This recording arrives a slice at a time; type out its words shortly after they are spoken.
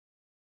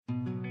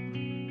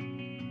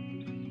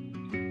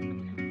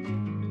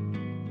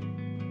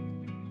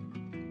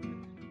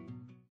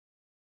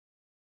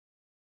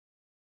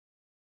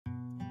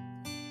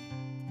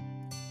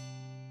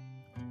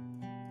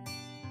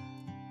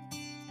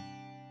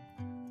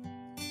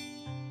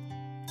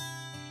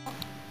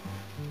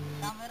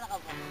Camera ka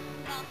ba?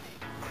 Bakit?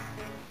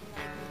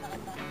 Nakikita ka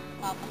sa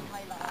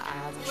papasmile lang.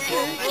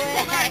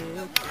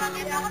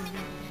 Bakit ako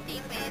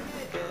minitipid?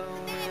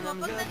 Tingin mo,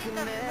 pag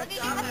nag-interview,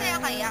 magiging masaya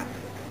kaya?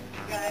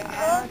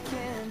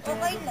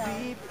 Okay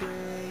lang.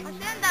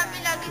 Kasi ang dami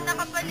laging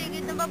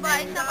nakapaligid na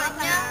babae sa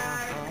kanya.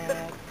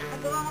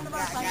 Nagawa ka na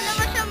ba? Hindi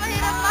naman siya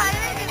mahirap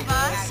mahalin, di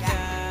ba?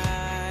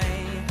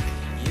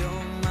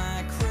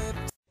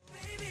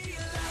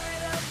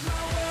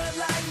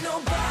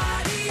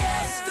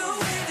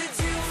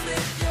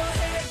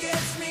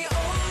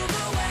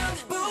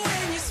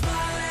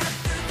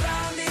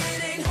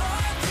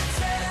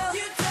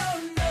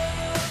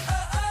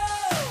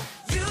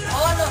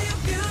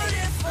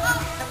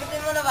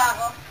 Sagutin mo na ba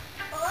ako?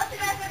 Oo,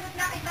 sinasagot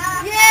na kita.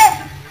 Yes!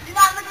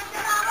 Sinasagot ka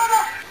na ako.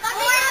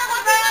 Uy, ako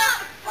ba?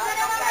 Wala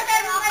naman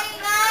madali mo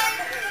kaingay.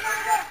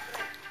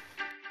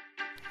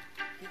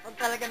 Sipag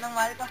talaga ng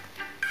mahal ko.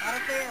 Para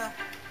sa'yo.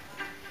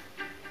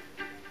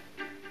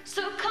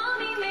 So call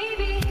me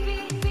maybe.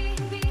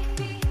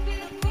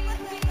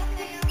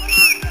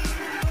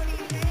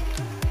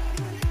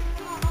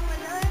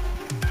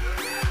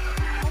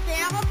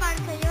 Masaya ako para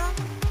sa'yo.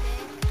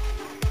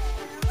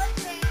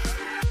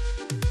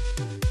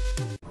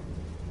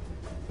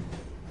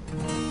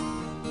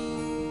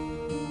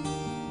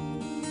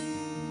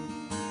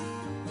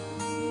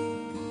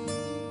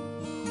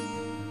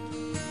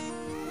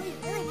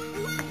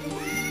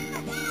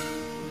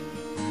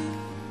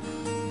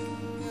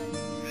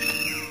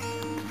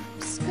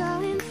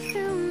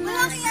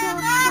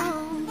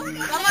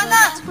 Tama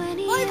na!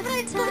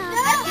 Boyfriend ko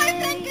siya!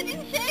 Boyfriend ko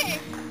din siya eh!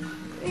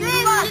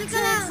 Chill ka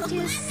lang!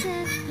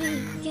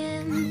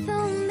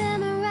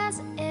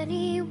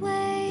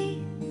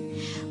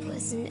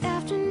 Was an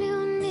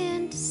afternoon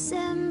in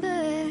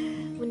December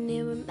when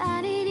it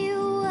reminded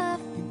you of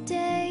the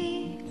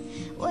day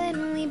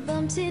when we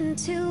bumped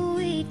into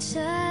each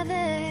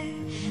other,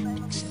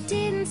 but you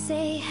didn't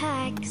say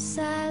hi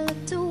 'cause I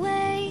looked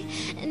away,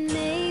 and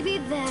maybe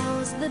that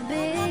was the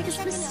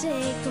biggest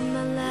mistake of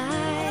my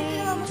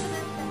life.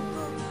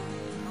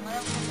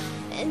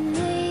 And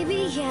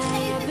maybe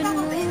I haven't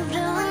moved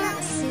on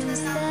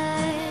since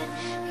that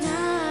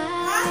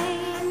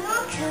night,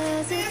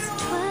 'cause it's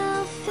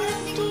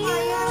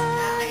 12:51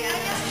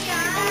 and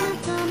I'm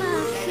on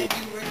my feet.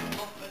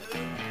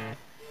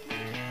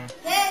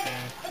 Hey!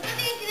 Ba't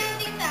ito yung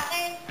sinating sa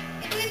akin?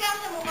 Ituloy ba ako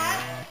sa mukha?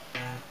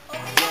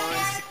 Okay lang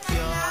yan,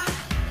 Tanya.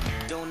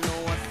 Don't know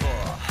what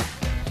for.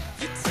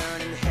 You're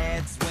turning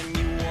heads when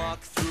you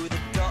walk through the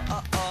door.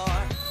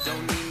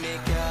 Don't need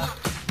makeup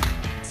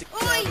to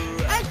Uy!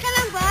 cover up. Ayos ka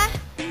lang ba?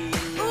 Being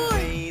the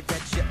way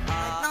that you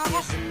are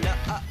is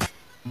enough.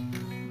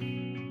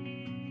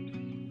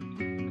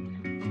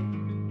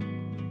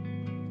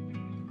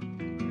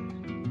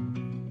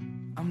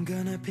 I'm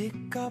gonna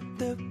pick up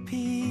the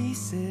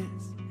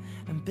pieces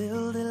and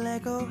build a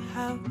Lego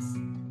house.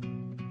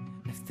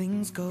 If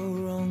things go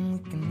wrong, we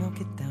can knock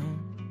it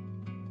down.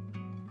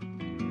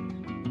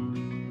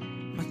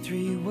 My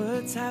 3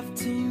 words have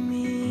 2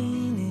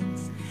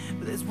 meanings,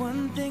 but there's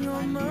one thing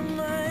on my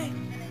mind.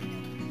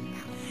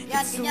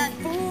 It's all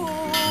for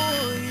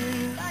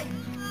you.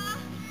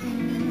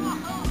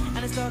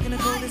 And it's dark in a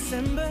cold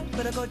December,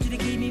 but I got you to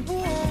keep me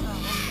warm.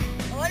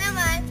 Oo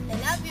naman, I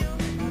love you.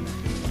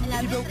 I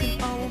love You you, broken, Tree.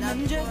 I will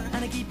mend you,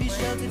 and I keep you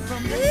sheltered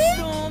from the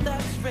storm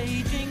that's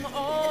raging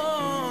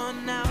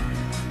on. Now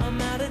I'm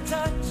out of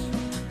touch,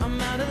 I'm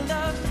out of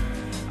love.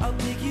 I'll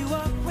pick you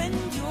up when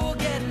you're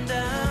getting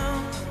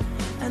down.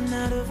 And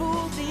out of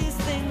all these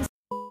things,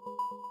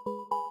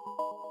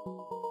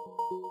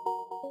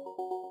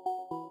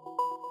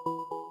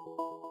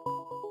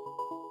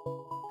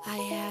 I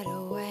had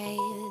a way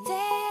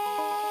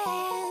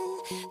then,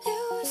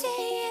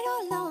 losing it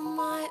all on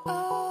my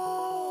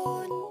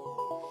own.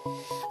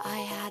 I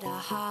had a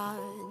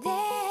heart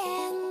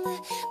then,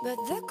 but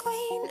the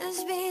queen has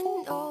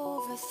been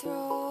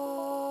overthrown.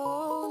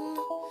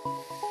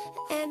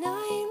 And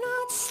I'm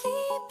not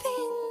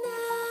sleeping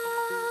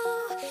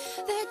now,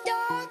 the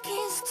dark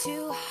is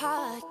too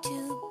hard to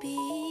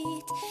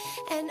beat,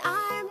 and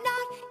I'm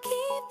not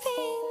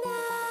keeping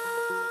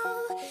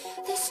now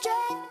the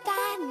strength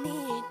I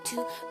need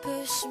to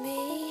push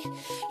me.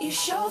 You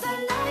show the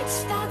lights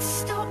that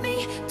stop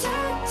me,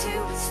 turn to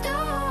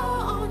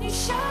stone. You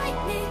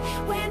shine it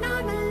when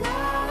I'm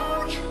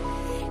alone,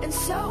 and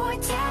so I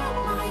tell